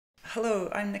Hello,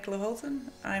 I'm Nicola Holden.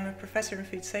 I'm a professor in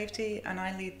food safety and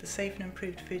I lead the Safe and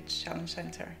Improved Foods Challenge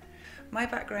Centre. My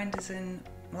background is in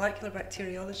molecular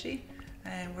bacteriology,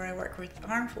 where I work with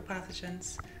harmful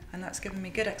pathogens, and that's given me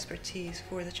good expertise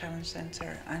for the Challenge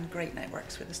Centre and great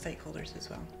networks with the stakeholders as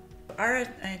well. Our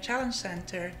Challenge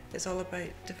Centre is all about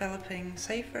developing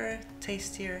safer,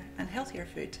 tastier and healthier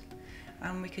food,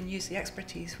 and we can use the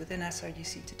expertise within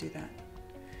SRUC to do that.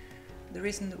 The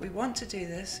reason that we want to do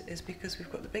this is because we've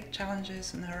got the big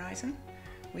challenges on the horizon.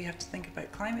 We have to think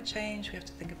about climate change, we have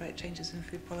to think about changes in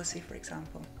food policy, for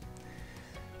example.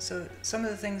 So some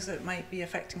of the things that might be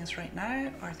affecting us right now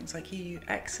are things like EU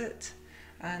exit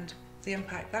and the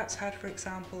impact that's had, for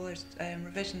example, is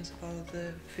revisions of all of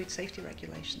the food safety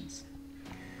regulations.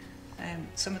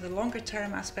 Some of the longer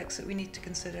term aspects that we need to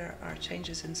consider are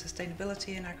changes in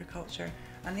sustainability in agriculture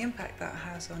and the impact that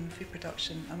has on food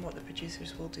production and what the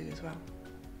producers will do as well.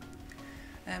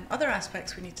 Other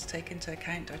aspects we need to take into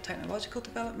account are technological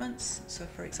developments, so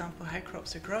for example how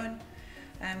crops are grown.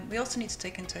 We also need to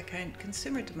take into account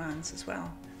consumer demands as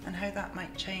well and how that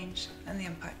might change and the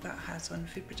impact that has on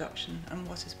food production and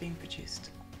what is being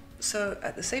produced. So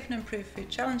at the Safe and Improved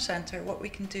Food Challenge Centre, what we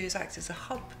can do is act as a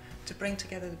hub to bring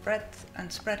together the breadth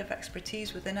and spread of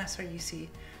expertise within SRUC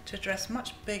to address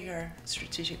much bigger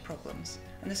strategic problems.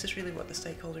 And this is really what the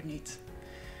stakeholder needs.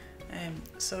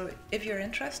 So if you're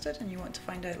interested and you want to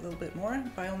find out a little bit more,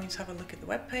 by all means have a look at the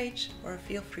webpage or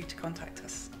feel free to contact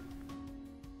us.